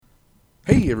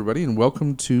Hey, everybody, and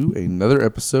welcome to another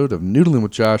episode of Noodling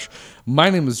with Josh. My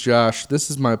name is Josh.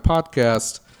 This is my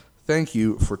podcast. Thank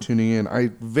you for tuning in. I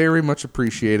very much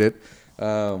appreciate it.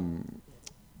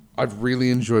 I've really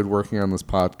enjoyed working on this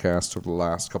podcast over the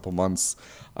last couple months.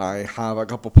 I have a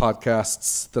couple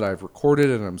podcasts that I've recorded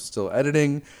and I'm still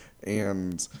editing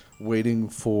and waiting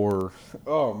for...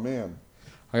 Oh, man.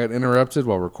 I got interrupted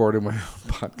while recording my own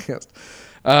podcast.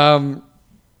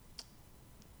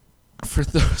 For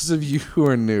those of you who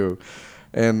are new,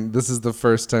 and this is the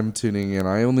first time tuning in,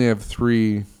 I only have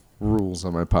 3 rules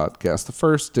on my podcast. The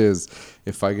first is,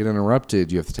 if I get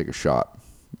interrupted, you have to take a shot.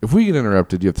 If we get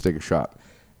interrupted, you have to take a shot.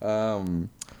 By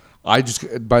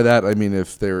that, I mean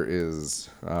if there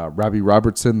is Robbie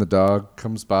Robertson, the dog,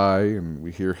 comes by and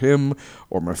we hear him,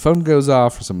 or my phone goes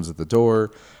off, or someone's at the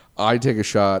door, I take a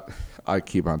shot. I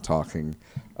keep on talking.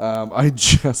 I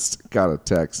just got a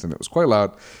text and it was quite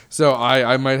loud, so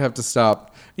I might have to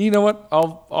stop. You know what?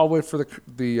 I'll wait for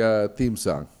the theme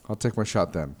song. I'll take my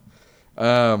shot then.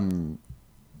 The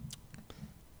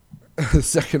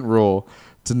second rule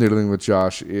to Noodling with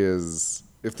Josh is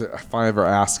if I ever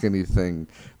ask anything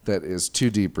that is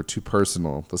too deep or too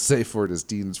personal, the safe word is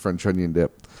Dean's French onion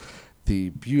dip.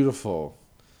 The beautiful,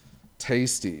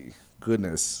 tasty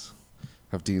goodness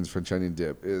of Dean's French onion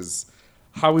dip is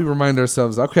how we remind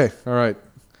ourselves, okay, all right,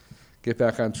 get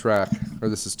back on track, or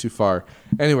this is too far.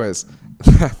 Anyways,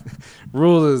 that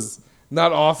rule is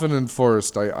not often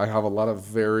enforced. I have a lot of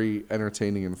very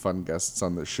entertaining and fun guests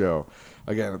on this show.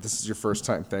 Again, if this is your first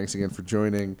time, thanks again for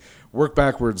joining. Work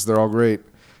backwards. They're all great.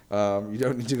 You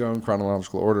don't need to go in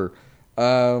chronological order.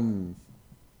 And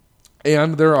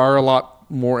there are a lot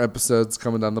more episodes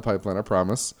coming down the pipeline, I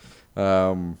promise.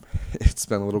 It's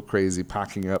been a little crazy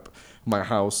packing up my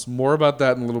house. More about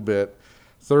that in a little bit.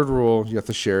 Third rule, you have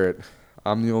to share it.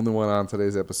 I'm the only one on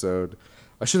today's episode.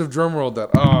 I should have drum rolled that.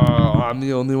 Oh, I'm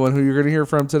the only one who you're going to hear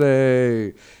from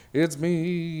today. It's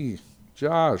me,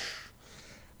 Josh.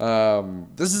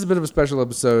 This is a bit of a special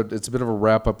episode. It's a bit of a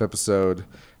wrap-up episode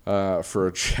for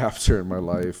a chapter in my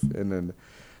life, and then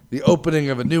the opening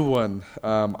of a new one.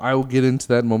 I will get into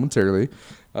that momentarily.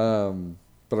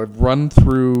 But I've run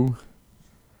through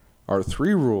our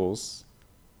 3 rules,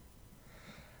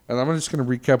 and I'm just going to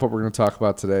recap what we're going to talk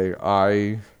about today.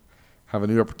 I have a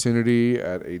new opportunity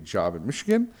at a job in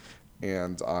Michigan,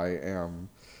 and I am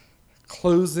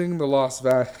closing the Las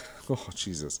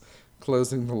Vegas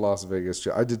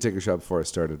job. I did take a shot before I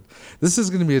started. This is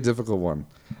going to be a difficult one.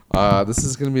 This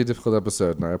is going to be a difficult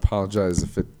episode, and I apologize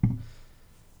if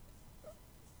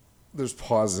there's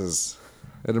pauses,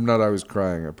 and I'm not always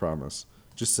crying, I promise.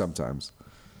 Just sometimes.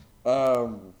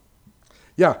 So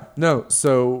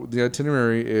the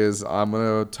itinerary is I'm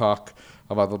going to talk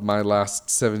about my last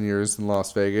 7 years in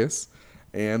Las Vegas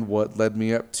and what led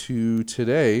me up to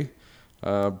today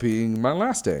being my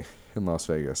last day in Las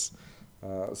Vegas.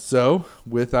 So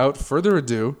without further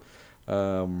ado,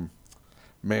 this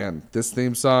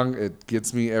theme song, it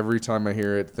gets me every time I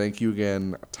hear it. Thank you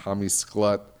again, Tommy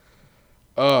Sklut.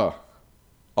 All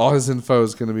his info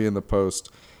is going to be in the post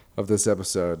of this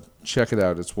episode. Check it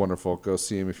out. It's wonderful. Go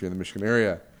see him if you're in the Michigan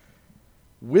area.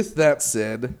 With that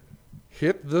said,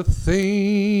 hit the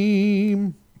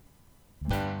theme.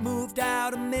 Moved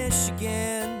out of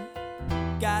Michigan,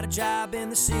 got a job in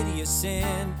the city of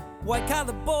sin. White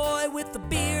collar boy with a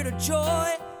beard of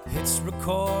joy, hits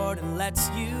record and lets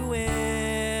you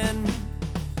in.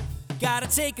 Gotta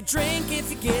take a drink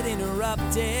if you get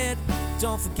interrupted.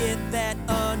 Don't forget that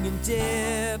onion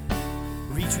dip.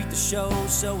 Retweet the show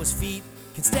so his feet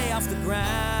can stay off the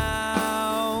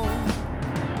ground.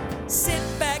 Sit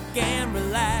back and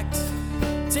relax.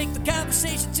 Take the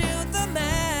conversation to the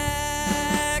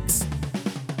max.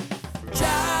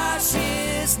 Josh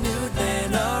is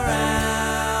noodling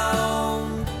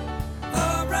around.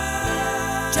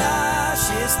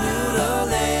 Josh is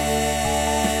noodling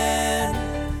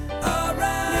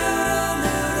around.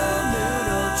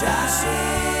 Noodle, Josh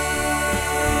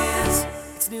is.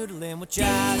 It's noodling with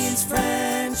Josh. Dean's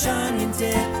French onion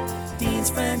dip. Dean's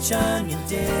French onion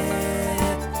dip.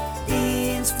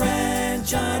 Dean's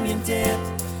French onion dip.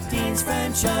 Dean's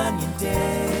French onion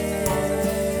dip.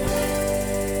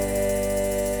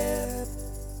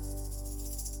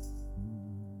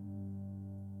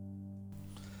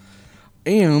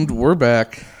 And we're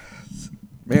back.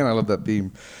 Man, I love that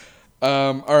theme.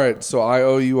 All right, so I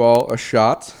owe you all a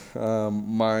shot.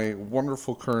 My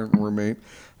wonderful current roommate,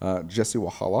 Jesse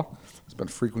Wahala, has been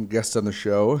a frequent guest on the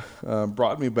show,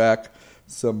 brought me back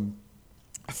some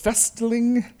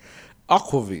Festling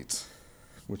Aquavit,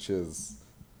 which is,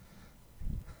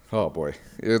 oh boy,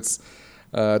 it's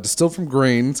distilled from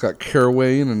grain. It's got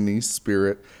caraway and anise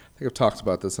spirit. I think I've talked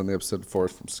about this on the episode before,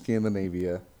 from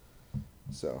Scandinavia.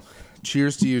 So,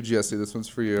 cheers to you, Jesse. This one's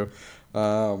for you.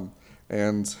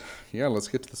 And yeah, let's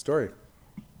get to the story.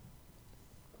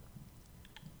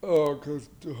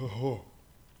 Oh,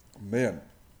 man.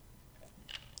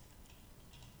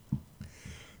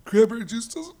 Cranberry juice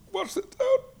doesn't wash it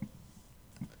down.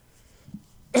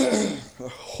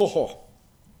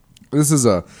 This is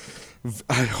I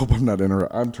hope I'm not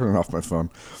interrupted. I'm turning off my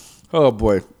phone. Oh,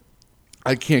 boy.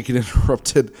 I can't get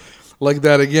interrupted like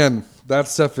that again. That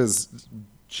stuff is,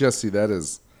 Jesse, that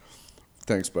is,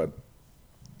 thanks, bud.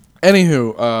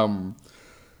 Anywho,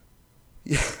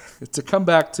 yeah, to come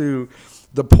back to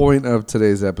the point of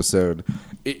today's episode,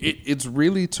 it's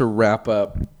really to wrap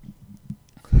up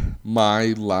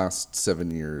my last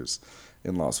 7 years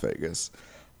in Las Vegas.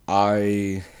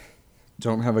 I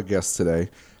don't have a guest today.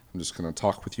 I'm just going to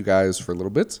talk with you guys for a little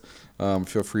bit.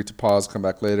 Feel free to pause, come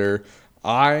back later.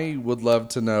 I would love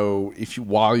to know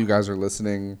while you guys are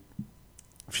listening,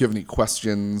 if you have any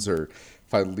questions or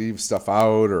if I leave stuff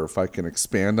out or if I can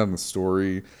expand on the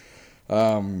story.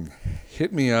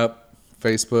 Hit me up,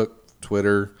 Facebook,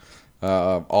 Twitter,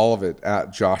 all of it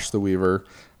at Josh the Weaver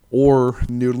or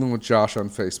Noodling with Josh on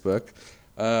Facebook.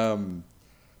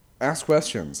 Ask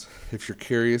questions. If you're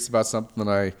curious about something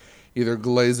that I either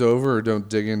glaze over or don't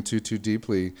dig into too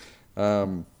deeply,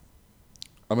 I'm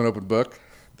an open book.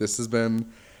 This has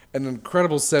been an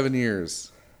incredible 7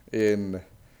 years in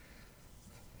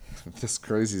this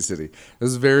crazy city.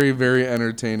 This very, very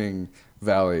entertaining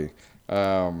valley.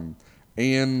 And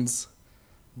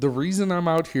the reason I'm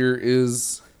out here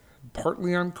is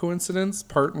partly on coincidence,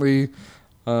 partly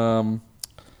out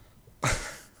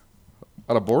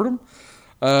of boredom.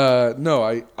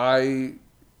 No,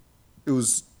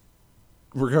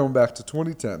 we're going back to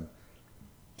 2010.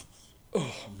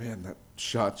 Oh, man, that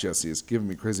shot, Jesse, is giving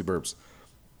me crazy burps.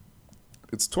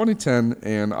 It's 2010,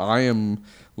 and I am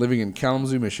living in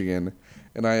Kalamazoo, Michigan,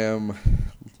 and I am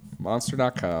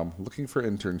Monster.com looking for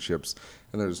internships,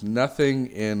 and there's nothing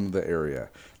in the area.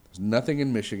 There's nothing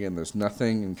in Michigan. There's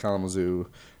nothing in Kalamazoo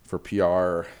for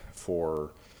PR,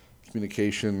 for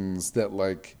communications that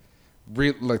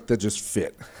that just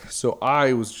fit. So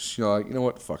I was just you know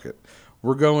what, fuck it.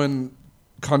 We're going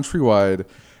countrywide,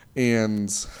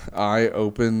 and I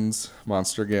opened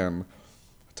Monster again.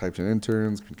 Typed in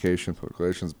interns, communication, public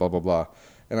relations, blah, blah, blah.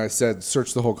 And I said,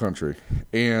 search the whole country.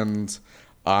 And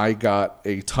I got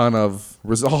a ton of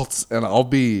results, and I'll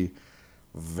be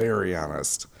very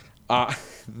honest.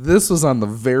 This was on the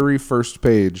very first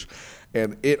page,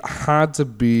 and it had to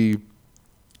be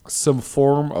some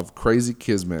form of crazy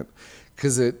kismet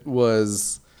because it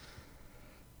was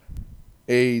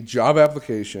a job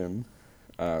application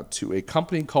to a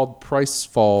company called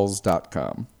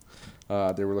PriceFalls.com.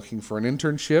 They were looking for an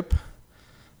internship,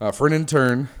 for an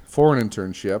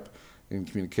internship in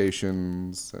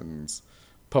communications and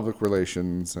public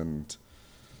relations, and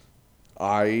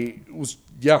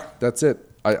that's it.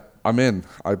 I'm in.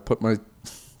 I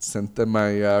sent them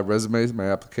my resume, my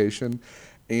application,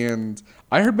 and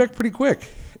I heard back pretty quick.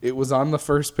 It was on the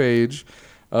first page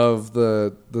of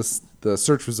the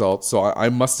search results, so I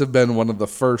must have been one of the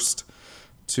first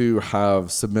to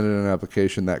have submitted an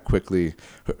application that quickly.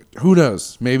 Who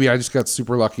knows? Maybe I just got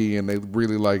super lucky and they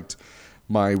really liked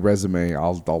my resume.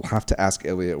 I'll have to ask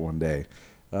Elliot one day.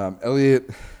 Elliot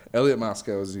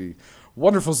Moscow is the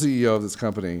wonderful CEO of this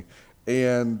company,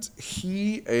 and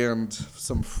he and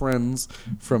some friends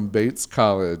from Bates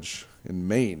College in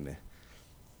Maine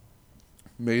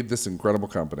made this incredible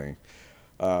company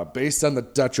based on the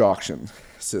Dutch auction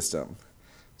system.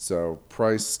 So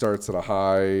price starts at a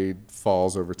high,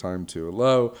 falls over time to a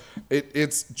low.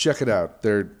 It's check it out.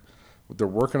 They're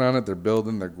working on it. They're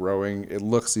building. They're growing. It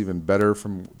looks even better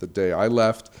from the day I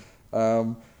left,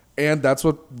 and that's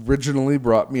what originally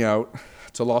brought me out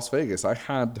to Las Vegas. I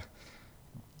had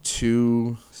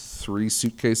 2-3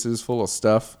 suitcases full of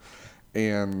stuff,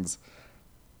 and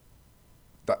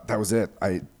that was it.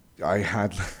 I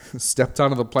had stepped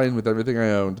onto the plane with everything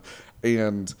I owned,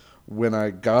 and when I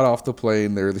got off the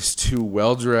plane, there were these two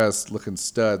well-dressed looking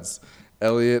studs,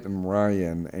 Elliot and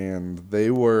Ryan, and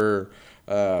they were,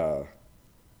 Ryan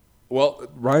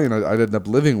I'd end up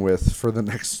living with for the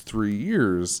next 3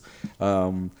 years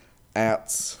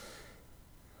at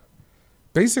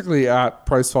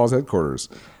Price Falls headquarters.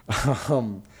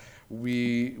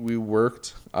 We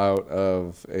worked out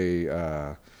of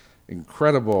a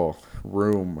incredible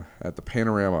room at the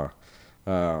Panorama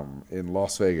in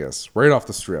Las Vegas, right off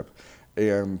the Strip.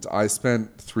 And I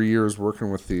spent 3 years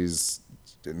working with these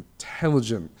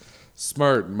intelligent,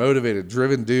 smart, motivated,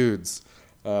 driven dudes.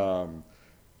 And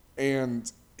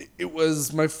it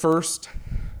was my first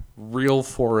real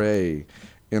foray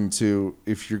into,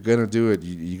 if you're gonna do it,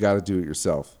 you got to do it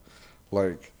yourself.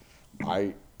 Like,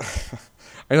 I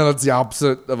I know that's the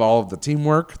opposite of all of the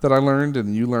teamwork that I learned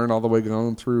and you learn all the way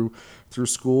going through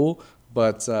school,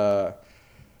 but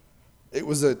it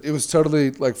was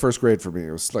totally like first grade for me.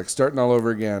 It was like starting all over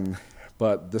again,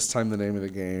 but this time the name of the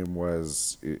game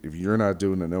was, if you're not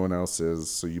doing it, no one else is,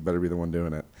 so you better be the one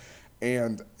doing it.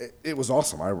 And it was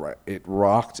awesome. It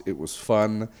rocked. It was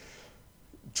fun.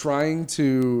 Trying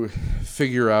to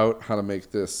figure out how to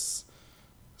make this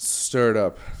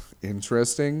startup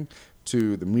interesting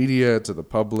to the media, to the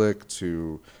public,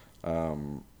 to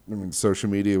social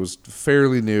media was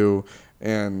fairly new,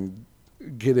 and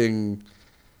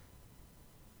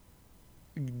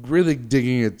really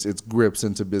digging its grips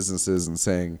into businesses and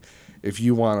saying, if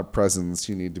you want a presence,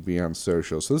 you need to be on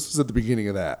social. So this was at the beginning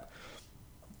of that.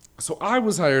 So I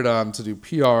was hired on to do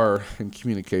PR and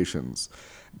communications,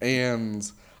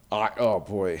 and oh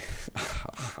boy,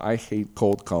 I hate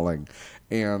cold calling,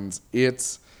 and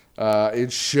it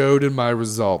showed in my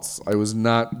results. I was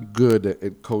not good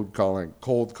at cold calling,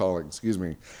 excuse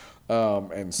me,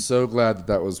 and so glad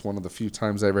that was one of the few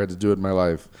times I ever had to do it in my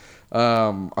life.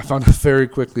 I found out very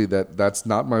quickly that that's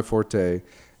not my forte,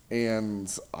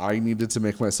 and I needed to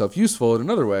make myself useful in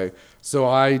another way. So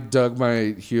I dug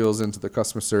my heels into the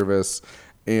customer service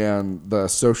and the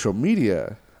social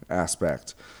media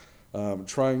aspect,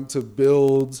 trying to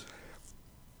build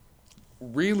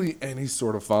really any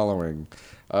sort of following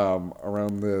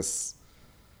around this,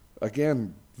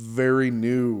 again, very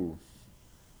new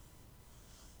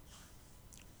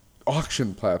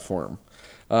auction platform.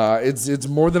 It's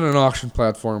more than an auction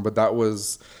platform, but that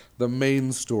was the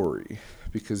main story,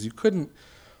 because you couldn't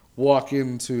walk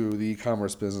into the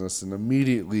e-commerce business and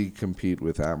immediately compete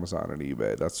with Amazon and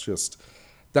eBay. That's just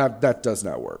that does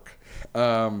not work.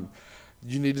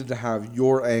 You needed to have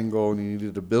your angle, and you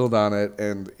needed to build on it,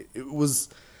 and it was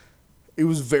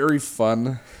very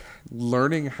fun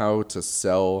learning how to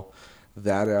sell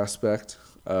that aspect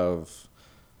of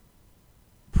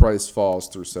Price Falls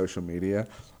through social media.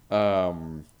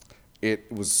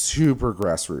 It was super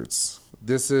grassroots.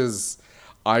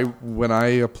 When I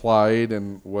applied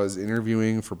and was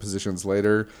interviewing for positions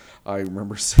later, I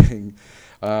remember saying,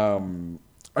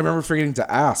 I remember forgetting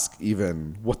to ask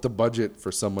even what the budget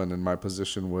for someone in my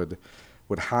position would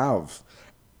have.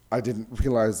 I didn't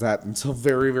realize that until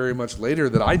very, very much later,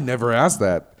 that I never asked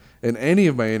that in any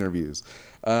of my interviews.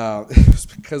 It was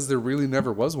because there really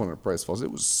never was one at Price Falls.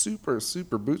 It was super,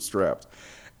 super bootstrapped.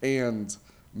 And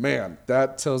man,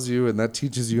 that tells you and that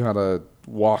teaches you how to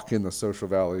walk in the social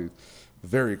valley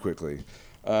very quickly.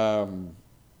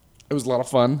 It was a lot of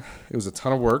fun. It was a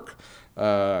ton of work.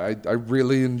 I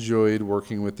really enjoyed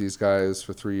working with these guys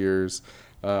for 3 years.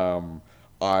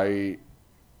 I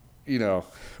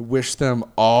wish them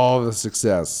all the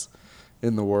success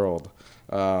in the world.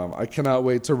 I cannot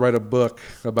wait to write a book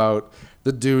about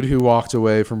the dude who walked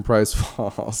away from Price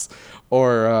Falls,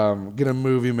 or get a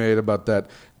movie made about that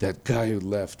guy who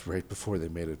left right before they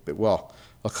made it. Well,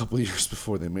 a couple of years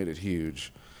before they made it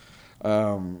huge,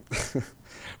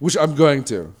 which I'm going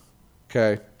to.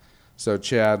 Okay, so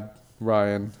Chad,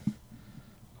 Ryan,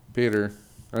 Peter,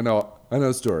 I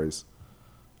know stories.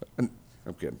 I'm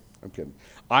kidding.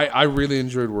 I really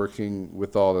enjoyed working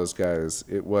with all those guys.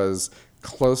 It was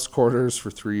close quarters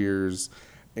for 3 years,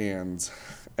 and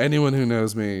anyone who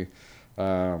knows me,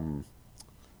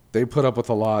 they put up with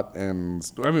a lot,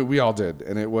 and I mean, we all did.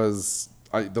 And it was,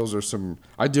 I'd do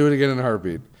it again in a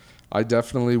heartbeat. I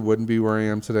definitely wouldn't be where I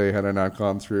am today had I not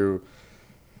gone through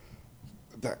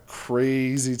that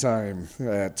crazy time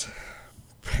at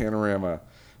Panorama,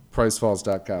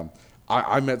 PriceFalls.com.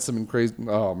 I met some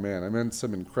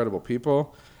incredible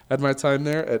people at my time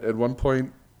there. At one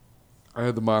point, I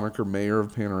had the moniker Mayor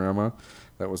of Panorama.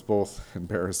 That was both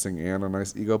embarrassing and a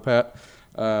nice ego pat.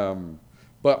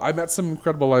 But I met some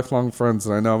incredible lifelong friends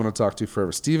that I know I'm going to talk to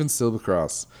forever. Steven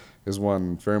Silvercross is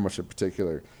one very much in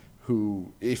particular,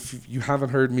 who, if you haven't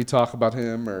heard me talk about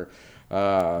him or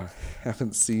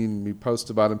haven't seen me post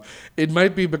about him, it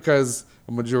might be because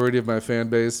a majority of my fan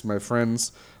base, my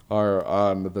friends, are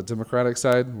on the Democratic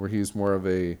side, where he's more of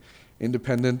a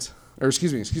independent, or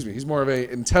excuse me, he's more of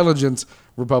a intelligent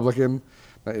Republican.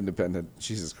 Not independent,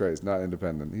 Jesus Christ, not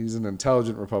independent. He's an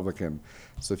intelligent Republican.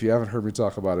 So if you haven't heard me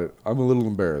talk about it, I'm a little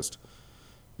embarrassed.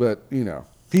 But,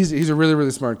 he's a really,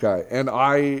 really smart guy. And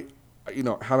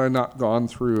had I not gone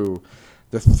through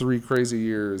the 3 crazy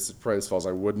years at Price Falls,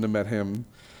 I wouldn't have met him.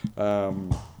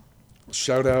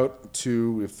 Shout out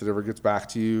to, if it ever gets back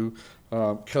to you,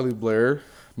 Kelly Blair,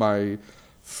 my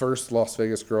first Las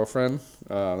Vegas girlfriend.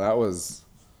 That was,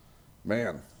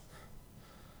 man,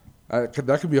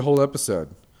 That could be a whole episode.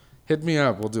 Hit me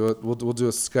up. We'll do it. We'll do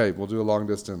a Skype. We'll do a long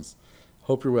distance.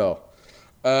 Hope you're well.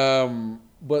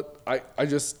 But I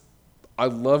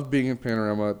love being in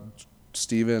Panorama.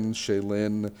 Steven,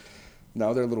 Shaylin,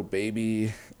 now their little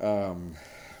baby.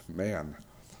 Man,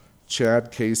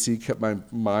 Chad Casey kept my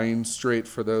mind straight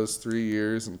for those 3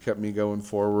 years and kept me going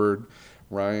forward.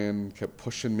 Ryan kept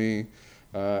pushing me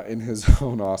in his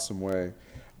own awesome way.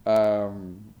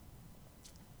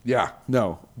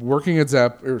 Working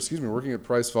at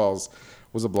Price Falls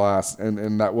was a blast,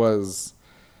 and that was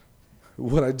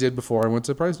what I did before I went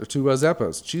to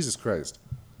Zappos. Jesus Christ,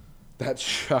 that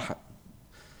shot!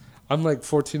 I'm like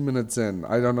 14 minutes in.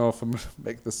 I don't know if I'm gonna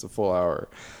make this a full hour.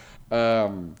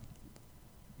 Oh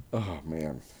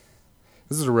man,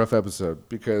 this is a rough episode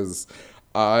because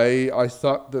I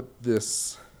thought that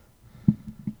this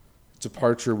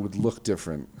departure would look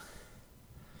different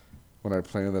when I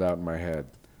planned it out in my head.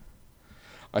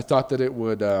 I thought that it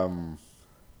would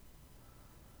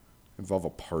involve a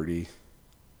party,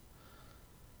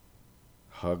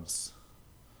 hugs,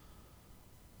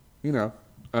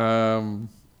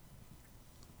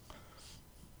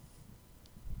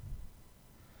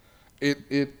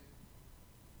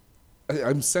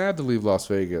 I'm sad to leave Las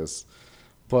Vegas,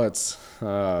 but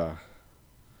it'll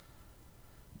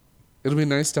be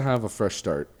nice to have a fresh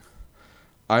start.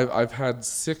 I've had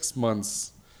 6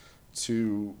 months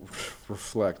to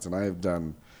reflect, and I have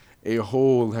done a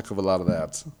whole heck of a lot of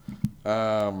that.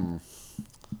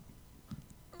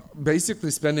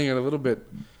 Basically spending it a little bit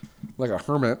like a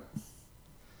hermit,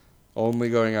 only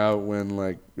going out when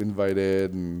like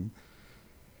invited, and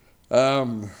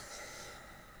I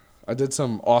did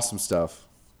some awesome stuff,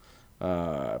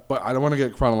 but I don't want to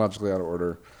get chronologically out of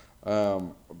order.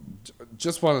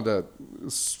 Just wanted to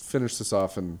finish this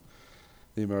off in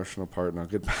the emotional part, and I'll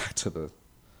get back to the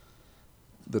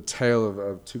tale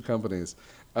of two companies.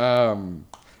 I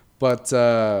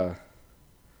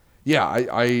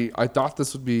thought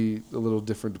this would be a little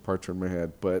different departure in my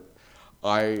head, but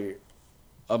I'm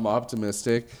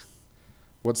optimistic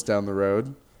what's down the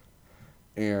road,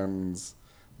 and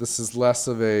this is less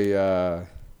of a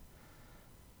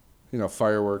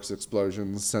fireworks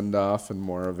explosions send off and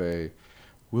more of a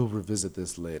we'll revisit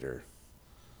this later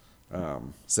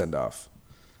send off,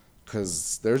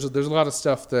 because there's a lot of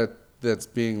stuff that's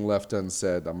being left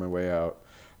unsaid on my way out,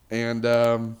 and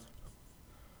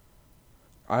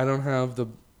I don't have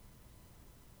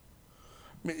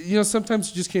sometimes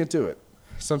you just can't do it.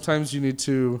 Sometimes you need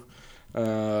to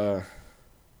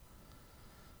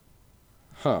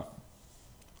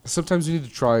sometimes you need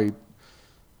to try.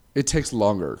 It takes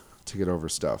longer to get over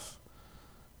stuff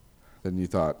than you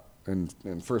thought and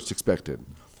first expected.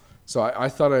 So I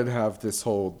thought I'd have this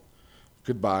whole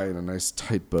goodbye in a nice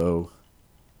tight bow,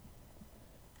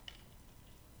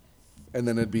 and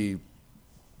then it'd be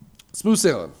smooth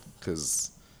sailing because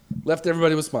left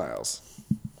everybody with smiles.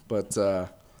 But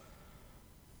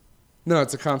no,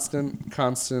 it's a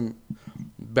constant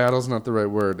battle's not the right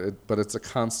word, but it's a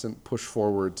constant push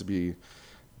forward to be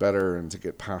better and to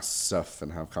get past stuff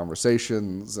and have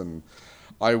conversations. And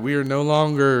we are no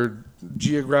longer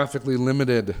geographically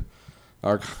limited.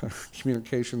 Our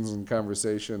communications and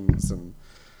conversations and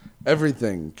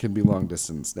everything can be long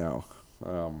distance now.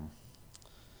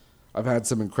 I've had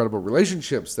some incredible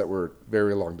relationships that were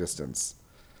very long distance,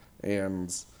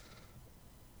 and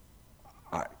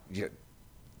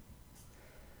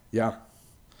yeah.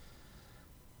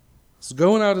 So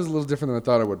going out is a little different than I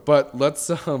thought it would, but let's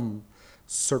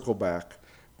circle back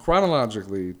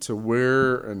chronologically to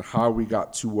where and how we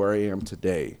got to where I am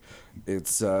today.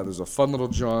 It's there's a fun little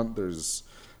jaunt. There's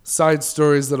side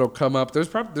stories that'll come up.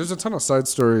 There's a ton of side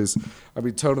stories, I'll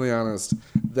be totally honest,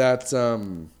 that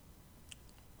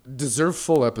deserve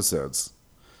full episodes.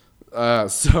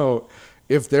 So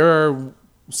if there are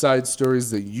side stories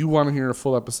that you want to hear a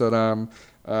full episode on,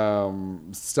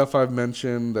 stuff I've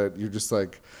mentioned that you're just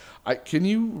like, can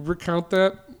you recount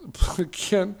that?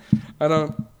 I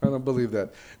don't believe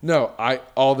that. No,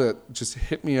 all that, just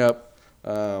hit me up.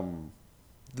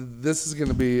 This is going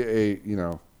to be a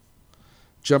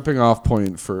jumping off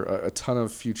point for a ton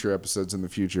of future episodes in the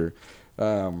future.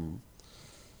 So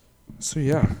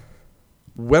yeah,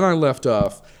 when I left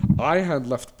off, I had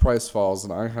left Price Falls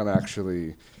and I had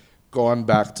actually gone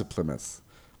back to Plymouth.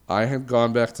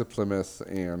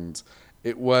 And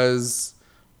it was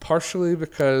partially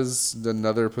because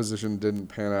another position didn't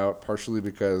pan out, partially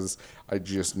because I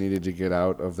just needed to get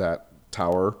out of that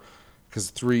tower, because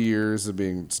 3 years of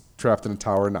being trapped in a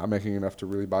tower, not making enough to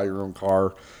really buy your own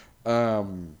car,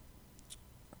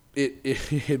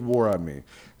 it wore on me.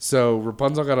 So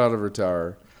Rapunzel got out of her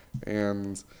tower,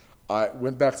 and I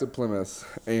went back to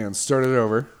Plymouth and started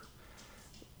over,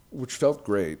 which felt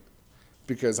great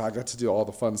because I got to do all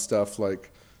the fun stuff like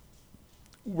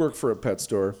work for a pet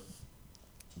store,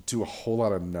 do a whole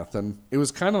lot of nothing. It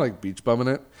was kind of like beach bumming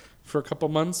it for a couple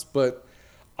months, but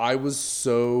I was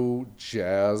so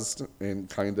jazzed and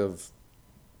kind of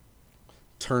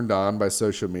turned on by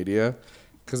social media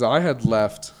because I had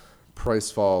left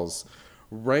Price Falls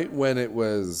right when it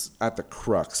was at the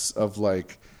crux of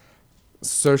like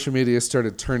social media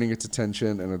started turning its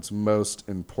attention and its most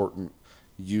important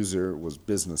user was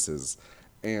businesses.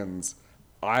 And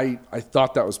I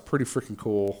thought that was pretty freaking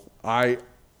cool. I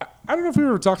don't know if we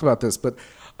ever talked about this, but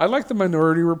I like the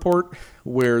Minority Report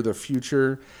where the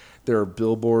future there are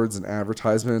billboards and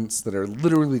advertisements that are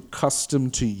literally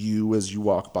custom to you as you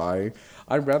walk by.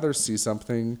 I'd rather see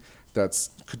something that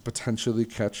could potentially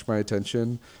catch my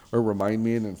attention or remind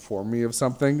me and inform me of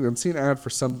something than see an ad for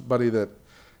somebody that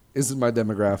isn't my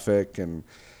demographic. And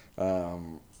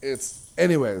it's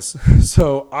anyways.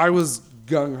 So I was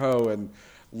gung-ho and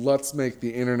let's make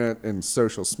the internet and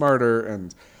social smarter.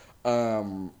 And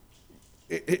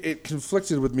it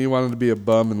conflicted with me wanting to be a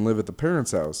bum and live at the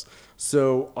parents' house.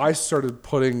 So I started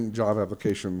putting job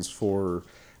applications for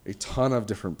a ton of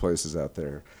different places out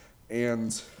there.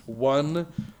 And one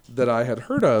that I had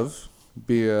heard of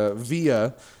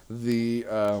via the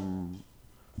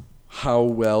how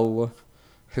well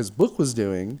his book was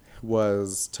doing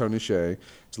was Tony Hsieh,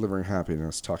 Delivering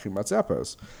Happiness, talking about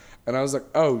Zappos. And I was like,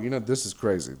 oh, this is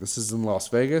crazy. This is in Las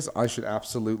Vegas. I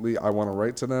want to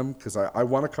write to them because I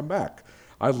want to come back.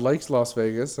 I liked Las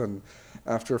Vegas, and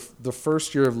after the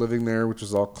first year of living there, which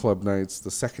was all club nights, the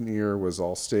second year was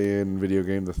all stay in video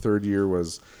game, the third year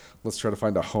was let's try to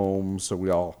find a home, so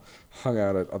we all hung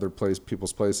out at other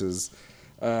people's places.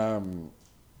 I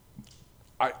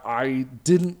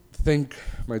didn't think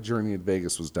my journey in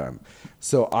Vegas was done.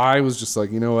 So I was just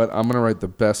like, you know what, I'm going to write the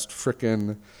best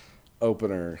frickin'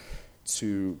 opener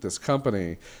to this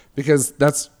company, because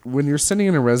that's when you're sending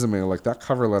in a resume, like that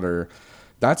cover letter,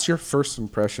 that's your first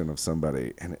impression of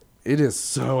somebody, and it is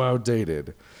so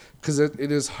outdated because it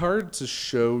is hard to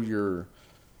show your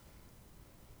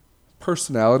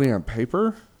personality on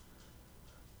paper.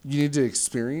 You need to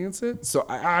experience it. So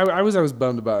I was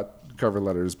bummed about cover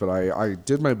letters, but I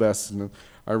did my best, and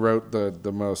I wrote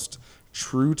the most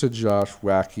true to Josh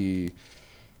wacky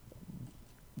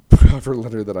cover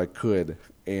letter that I could,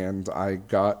 and I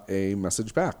got a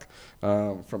message back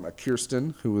from a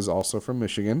Kirsten, who was also from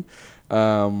Michigan,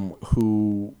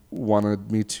 who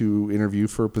wanted me to interview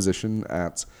for a position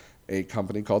at a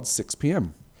company called 6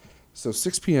 p.m. So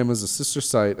 6 p.m. is a sister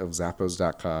site of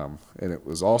Zappos.com, and it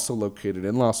was also located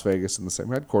in Las Vegas in the same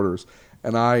headquarters.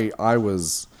 And it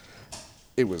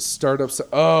was startups.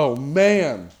 Oh,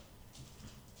 man.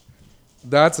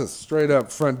 That's a straight up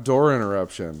front door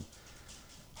interruption.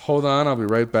 Hold on, I'll be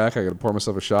right back. I got to pour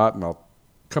myself a shot, and I'll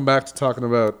come back to talking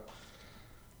about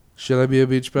should I be a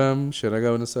beach bum? Should I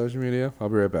go into social media? I'll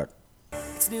be right back.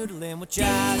 It's noodling with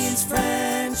Josh. Dean's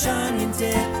French onion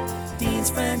dip.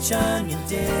 Dean's French onion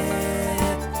dip.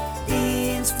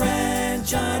 Dean's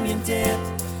French onion dip.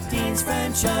 Dean's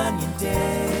French onion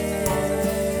dip.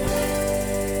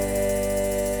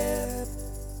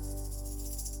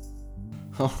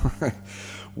 All right,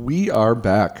 we are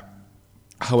back.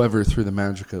 However, through the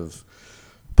magic of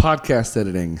podcast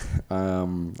editing,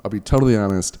 I'll be totally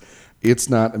honest, it's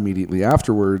not immediately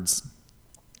afterwards.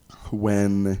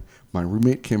 When my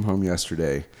roommate came home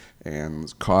yesterday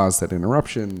and caused that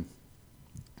interruption,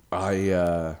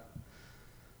 I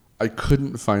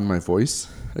couldn't find my voice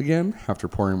again after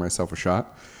pouring myself a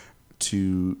shot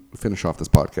to finish off this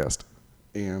podcast.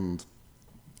 And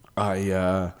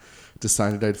I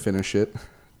decided I'd finish it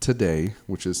today,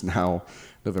 which is now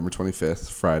November 25th,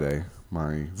 Friday,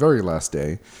 my very last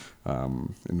day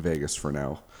in Vegas for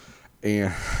now.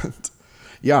 And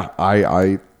yeah,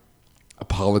 I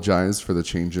apologize for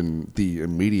the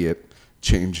immediate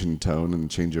change in tone and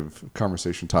change of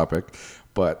conversation topic,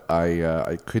 but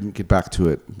I couldn't get back to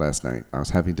it last night. I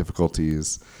was having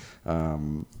difficulties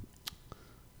figuring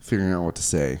out what to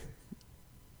say.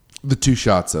 The 2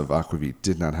 shots of Aquavit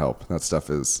did not help. That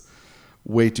stuff is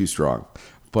way too strong.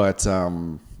 But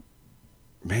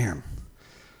man,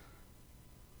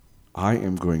 I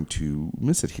am going to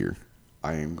miss it here.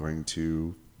 I am going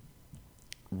to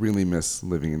really miss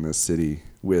living in this city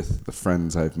with the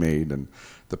friends I've made and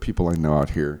the people I know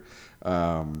out here.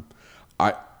 I'll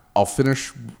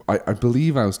finish. I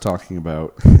believe I was talking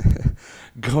about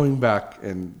going back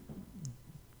and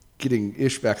getting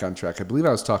Ish back on track. I believe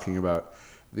I was talking about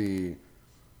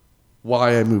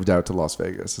why I moved out to Las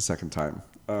Vegas a second time.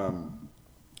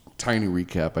 tiny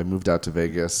recap. I moved out to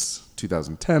Vegas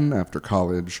 2010 after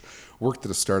college, worked at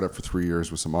a startup for 3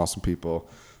 years with some awesome people,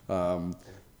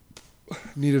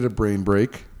 needed a brain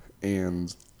break,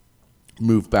 and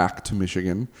moved back to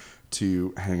Michigan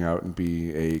to hang out and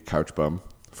be a couch bum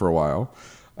for a while.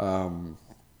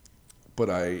 But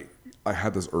I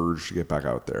had this urge to get back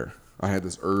out there. I had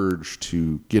this urge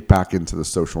to get back into the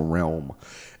social realm.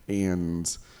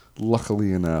 And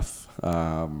luckily enough,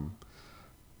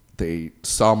 they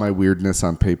saw my weirdness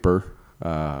on paper.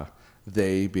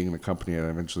 They being the company I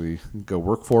eventually go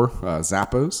work for,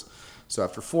 Zappos. So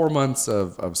after 4 months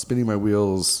of spinning my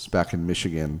wheels back in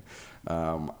Michigan,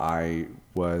 I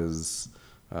was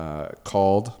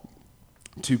called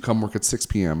to come work at 6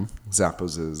 p.m.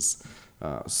 Zappos'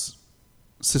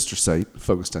 sister site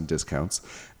focused on discounts.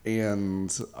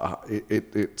 And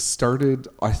it started,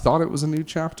 I thought it was a new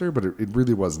chapter, but it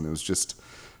really wasn't. It was just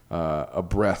a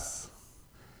breath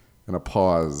and a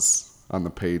pause on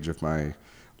the page of my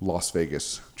Las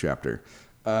Vegas chapter.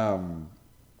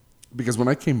 Because when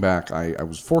I came back, I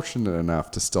was fortunate enough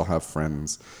to still have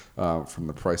friends from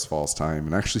the Price Falls time,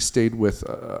 and actually stayed with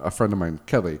a friend of mine,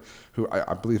 Kelly, who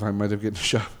I believe I might have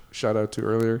gotten shout out to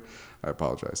earlier. I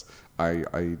apologize.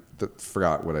 I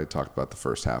forgot what I talked about the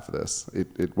first half of this.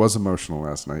 It was emotional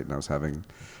last night, and I was having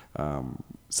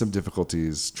some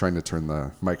difficulties trying to turn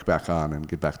the mic back on and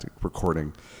get back to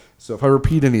recording. So if I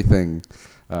repeat anything,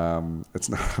 it's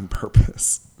not on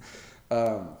purpose.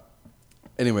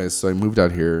 Anyways, so I moved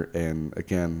out here, and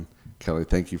again, Kelly,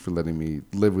 thank you for letting me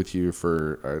live with you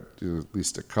for at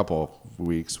least a couple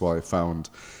weeks while I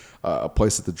found a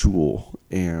place at the Jewel,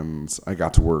 and I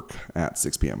got to work at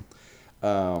 6 p.m.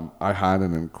 I had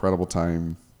an incredible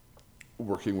time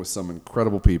working with some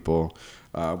incredible people.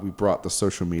 We brought the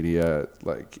social media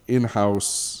like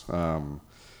in-house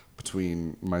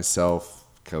between myself,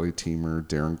 Kelly Teamer,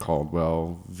 Darren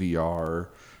Caldwell, VR,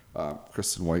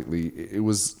 Kristen Whiteley. It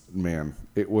was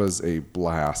a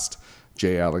blast.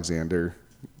 Jay Alexander.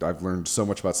 I've learned so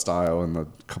much about style in the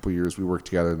couple years we worked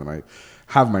together than I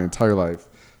have my entire life.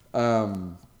 But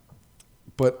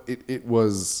it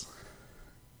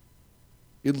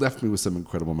left me with some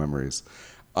incredible memories.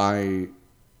 I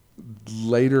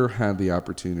later had the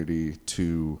opportunity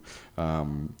to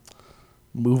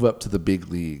move up to the big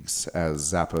leagues,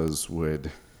 as Zappos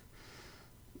would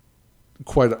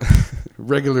quite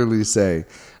regularly say.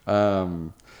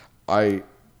 I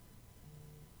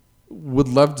would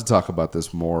love to talk about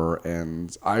this more,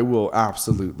 and I will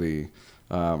absolutely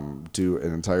do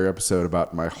an entire episode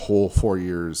about my whole 4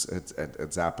 years at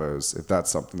Zappos, if that's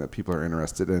something that people are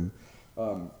interested in.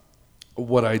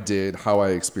 What I did, how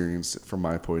I experienced it from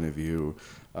my point of view,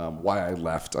 why I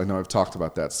left. I know I've talked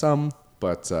about that some,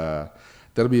 but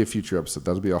that'll be a future episode.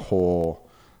 That'll be a whole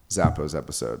Zappos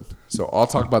episode. So I'll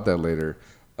talk about that later.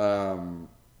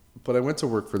 But I went to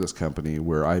work for this company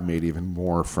where I made even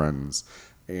more friends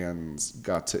and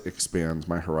got to expand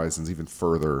my horizons even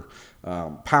further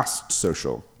past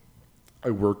social.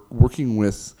 Working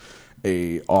with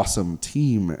a awesome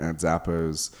team at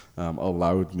Zappos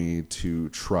allowed me to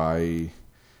try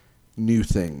new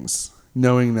things,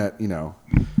 knowing that,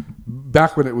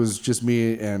 back when it was just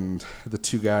me and the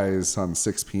two guys on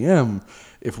 6 p.m.,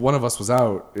 if one of us was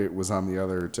out, it was on the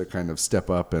other to kind of step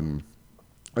up and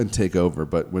take over.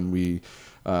 But when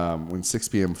 6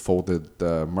 p.m. folded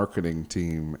the marketing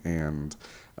team, and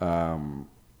when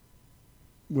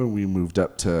we moved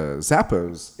up to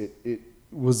Zappos, it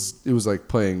was like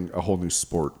playing a whole new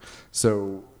sport.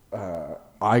 So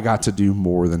I got to do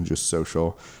more than just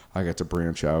social. I got to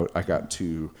branch out. I got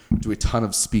to do a ton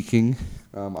of speaking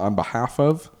on behalf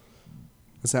of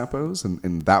Zappos,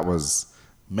 and that was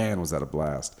that a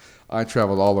blast. I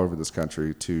traveled all over this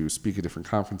country to speak at different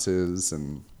conferences,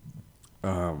 and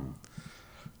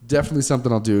definitely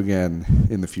something I'll do again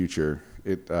in the future.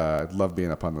 I love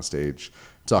being up on the stage,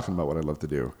 talking about what I love to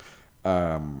do.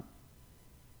 That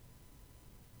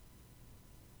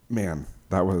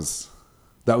was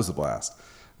a blast.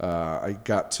 I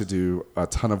got to do a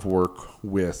ton of work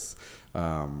with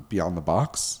Beyond the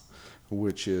Box,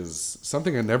 which is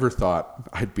something I never thought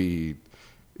I'd be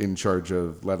in charge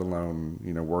of, let alone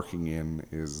working in,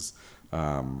 is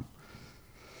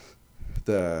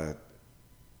the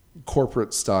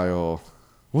corporate style.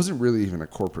 It wasn't really even a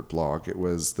corporate blog. It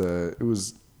was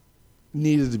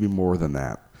needed to be more than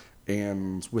that.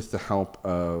 And with the help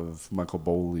of Michael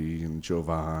Boley and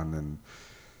Jovan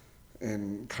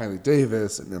and Kylie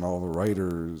Davis and then all the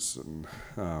writers and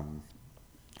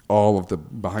all of the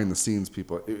behind the scenes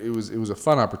people, it was a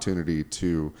fun opportunity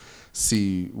to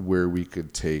see where we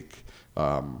could take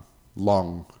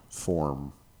long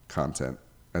form content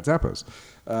at Zappos.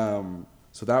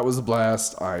 So that was a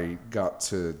blast. I got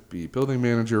to be building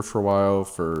manager for a while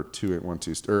for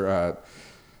 2812 or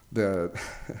the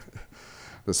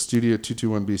the studio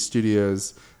 221B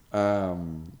Studios. I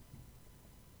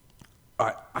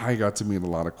got to meet a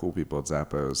lot of cool people at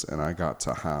Zappos, and I got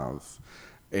to have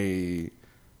a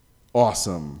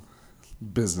awesome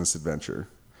business adventure.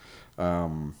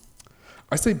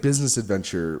 I say business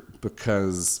adventure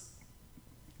because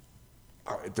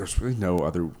there's really no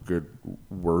other good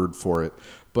word for it.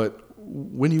 But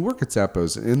when you work at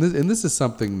Zappos, and this is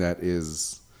something that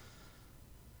is,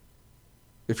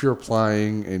 if you're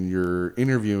applying and you're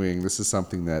interviewing, this is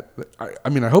something that, I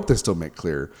mean, I hope they still make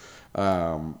clear.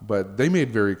 But they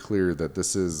made very clear that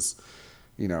this is,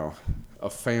 a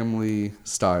family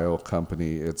style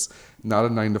company. It's not a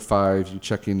 9 to 5. You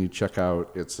check in, you check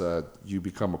out. It's you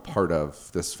become a part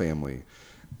of this family.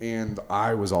 And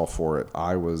I was all for it.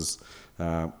 I was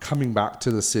coming back to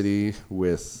the city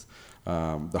with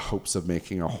the hopes of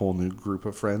making a whole new group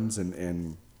of friends,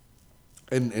 and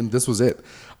this was it.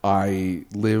 I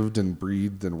lived and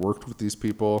breathed and worked with these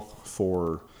people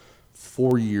for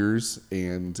 4 years,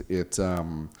 and it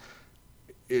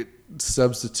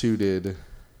substituted.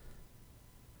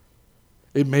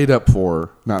 It made up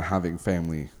for not having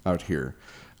family out here,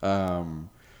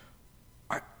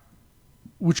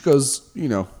 which goes,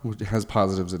 has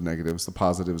positives and negatives. The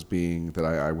positives being that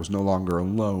I was no longer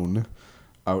alone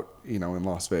out, in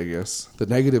Las Vegas. The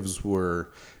negatives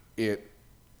were it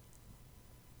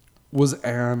was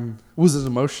as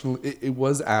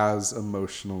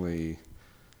emotionally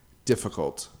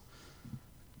difficult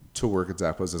to work at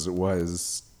Zappos as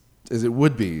it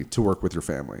would be to work with your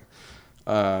family.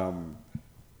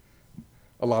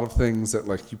 A lot of things that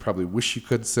you probably wish you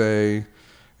could say,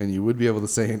 and you would be able to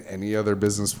say in any other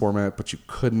business format, but you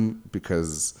couldn't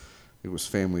because it was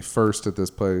family first at this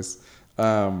place.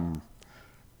 And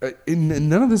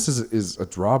none of this is a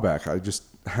drawback. I just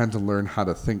had to learn how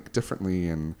to think differently,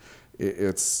 and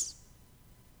it's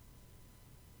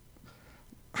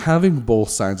having both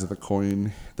sides of the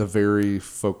coin, the very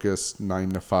focused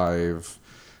 9 to 5,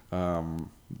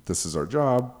 this is our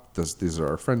job, these are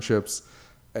our friendships,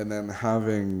 and then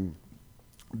having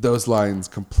those lines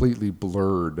completely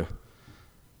blurred,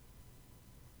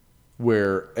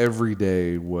 where every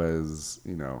day was,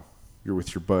 you're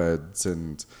with your buds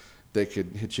and they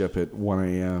could hit you up at 1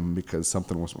 a.m. because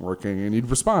something wasn't working, and you'd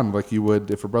respond like you would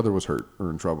if a brother was hurt or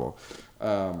in trouble.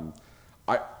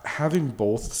 Having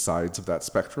both sides of that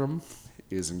spectrum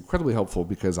is incredibly helpful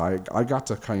because I got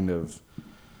to kind of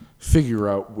figure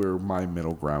out where my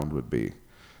middle ground would be.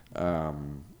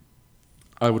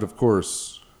 I would, of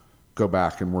course, go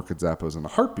back and work at Zappos in a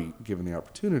heartbeat, given the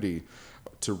opportunity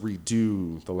to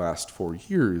redo the last 4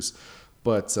 years.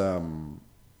 But,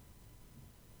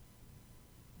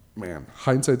 man,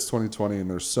 hindsight's 2020, and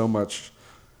there's so much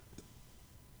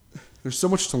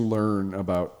to learn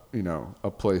about,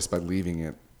 a place by leaving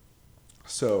it.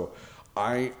 So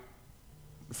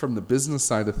from the business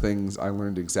side of things, I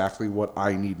learned exactly what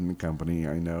I need in a company.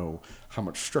 I know how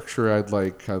much structure I'd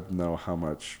like. I know how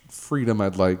much freedom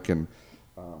I'd like. And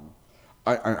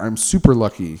I'm super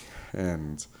lucky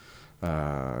and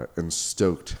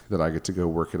stoked that I get to go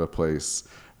work at a place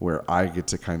where I get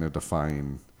to kind of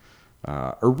define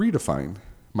or redefine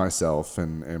myself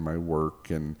and my work.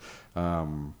 And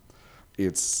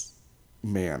it's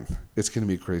going to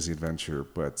be a crazy adventure.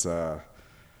 But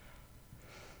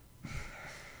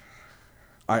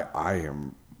I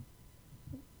am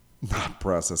not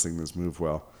processing this move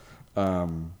well.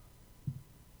 I'm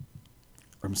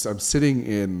sitting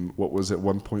in what was at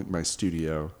one point my study,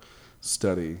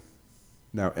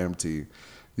 now empty.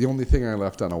 The only thing I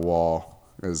left on a wall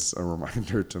as a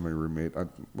reminder to my roommate,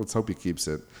 let's hope he keeps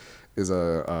it, is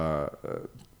a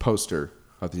poster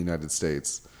of the United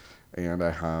States. And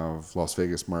I have Las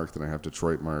Vegas marked and I have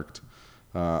Detroit marked.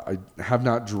 I have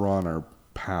not drawn our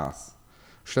path.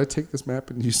 Should I take this map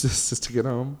and use this just to get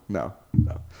home? No.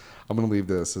 I'm going to leave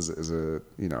this as a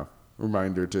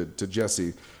reminder to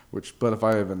Jesse. But if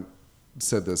I haven't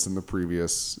said this in the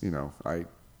previous, you're a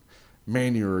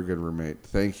good roommate.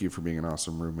 Thank you for being an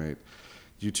awesome roommate.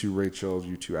 You too, Rachel.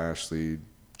 You too, Ashley,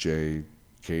 Jay,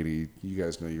 Katie. You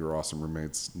guys know you're awesome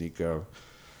roommates. Nico.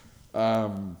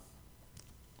 But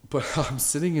I'm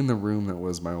sitting in the room that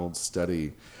was my old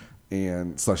study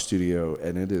 / studio,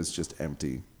 and it is just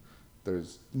empty.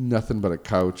 There's nothing but a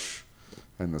couch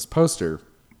and this poster.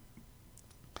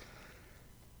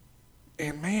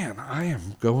 And man, I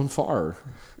am going far.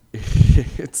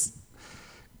 It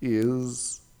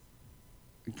is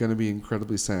going to be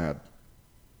incredibly sad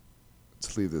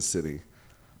to leave this city.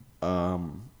 I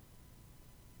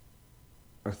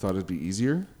thought it'd be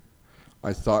easier.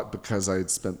 I thought because I had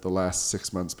spent the last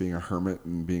 6 months being a hermit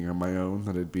and being on my own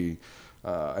that I'd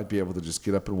be able to just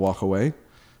get up and walk away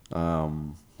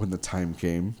when the time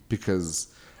came.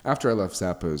 Because after I left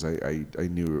Zappos, I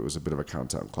knew it was a bit of a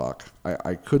countdown clock.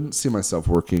 I couldn't see myself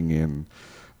working in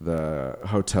the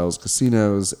hotels,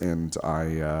 casinos, and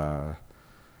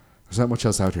there's not much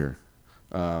else out here.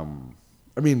 I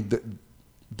mean,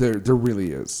 there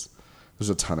really is. There's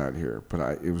a ton out here,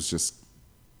 but it was just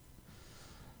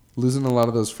losing a lot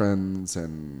of those friends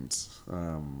and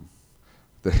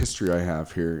the history I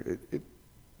have here.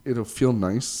 It'll feel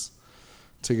nice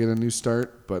to get a new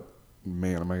start, but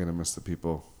man, am I gonna miss the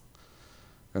people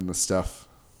and the stuff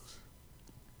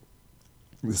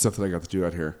that I got to do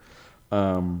out here.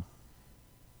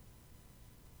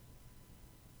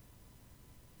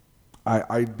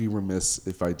 I'd be remiss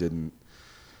if I didn't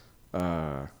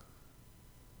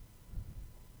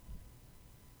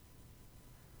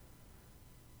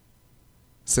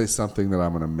say something that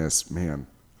I'm gonna miss, man.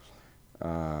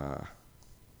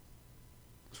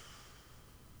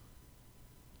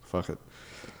 Fuck it.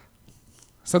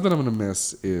 Something I'm gonna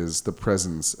miss is the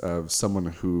presence of someone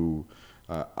who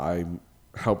I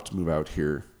helped move out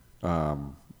here,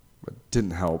 but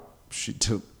didn't help. She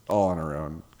did all on her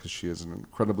own because she is an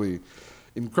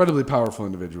incredibly powerful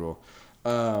individual.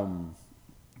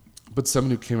 But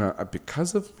someone who came out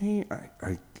because of me,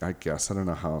 I guess, I don't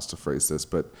know how else to phrase this,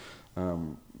 but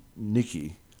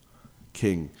Nikki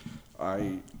King,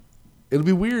 it'll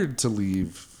be weird to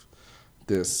leave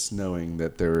this knowing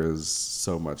that there is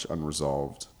so much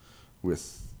unresolved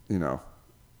with,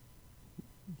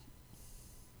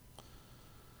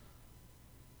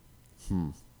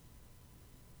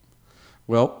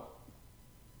 Well,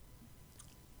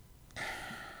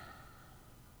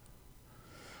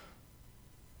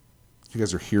 you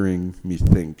guys are hearing me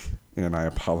think, and I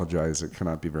apologize. It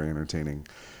cannot be very entertaining.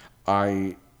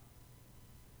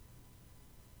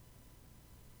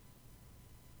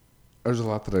 There's a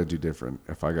lot that I'd do different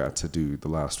if I got to do the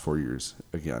last 4 years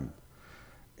again.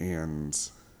 And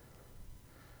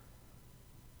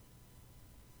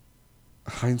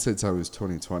hindsight's always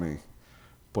 20/20.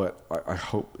 But I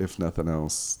hope, if nothing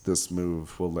else, this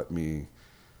move will let me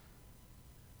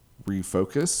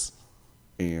refocus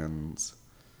and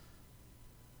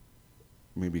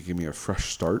maybe give me a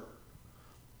fresh start.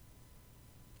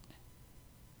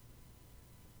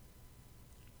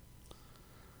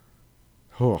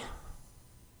 Oh.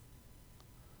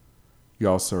 You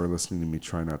also are listening to me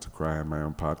try not to cry on my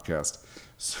own podcast.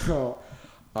 So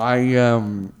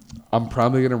I'm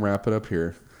probably going to wrap it up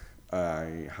here.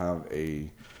 I have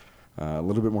a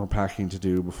little bit more packing to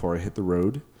do before I hit the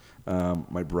road.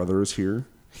 My brother is here.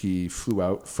 He flew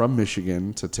out from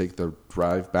Michigan to take the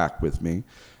drive back with me.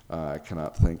 I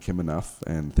cannot thank him enough,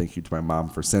 and thank you to my mom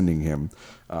for sending him.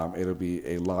 It'll be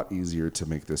a lot easier to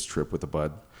make this trip with a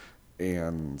bud.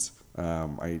 And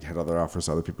I had other offers,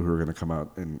 other people who were going to come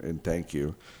out and thank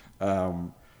you.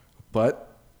 But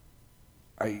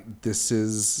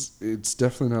it's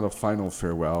definitely not a final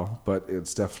farewell, but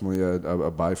it's definitely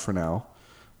a bye for now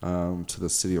to the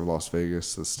city of Las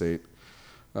Vegas, the state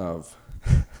of...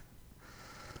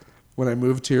 When I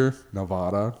moved here,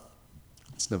 Nevada,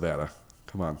 it's Nevada.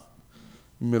 Come on.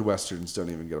 Midwesterns don't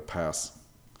even get a pass.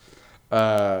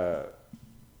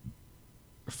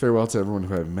 Farewell to everyone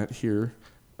who I've met here.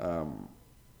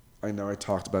 I know I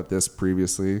talked about this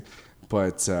previously,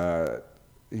 but,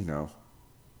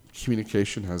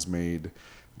 communication has made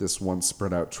this one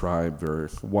spread out tribe or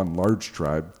one large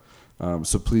tribe.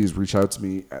 So please reach out to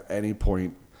me at any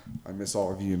point. I miss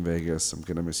all of you in Vegas. I'm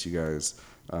going to miss you guys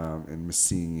and miss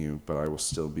seeing you, but I will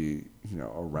still be,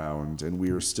 around, and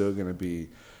we are still going to be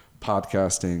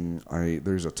podcasting.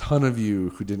 There's a ton of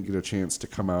you who didn't get a chance to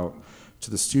come out to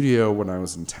the studio when I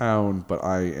was in town, but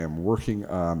I am working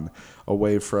on a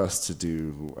way for us to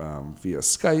do via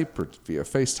Skype or via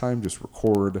FaceTime, just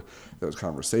record those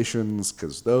conversations,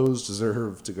 because those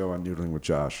deserve to go on Noodling with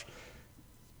Josh.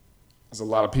 There's a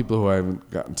lot of people who I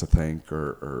haven't gotten to thank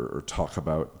or talk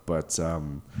about, but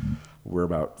we're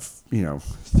about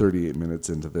 38 minutes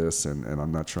into this, and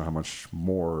I'm not sure how much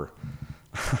more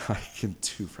I can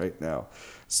do right now.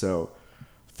 So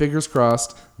fingers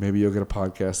crossed, maybe you'll get a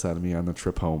podcast out of me on the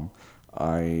trip home.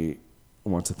 I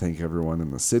want to thank everyone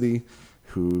in the city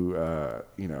who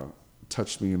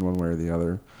touched me in one way or the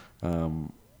other.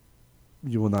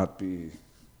 You will not be,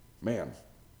 man.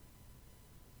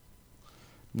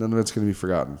 None of it's going to be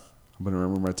forgotten. I'm going to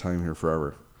remember my time here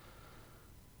forever.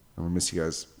 I'm going to miss you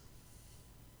guys.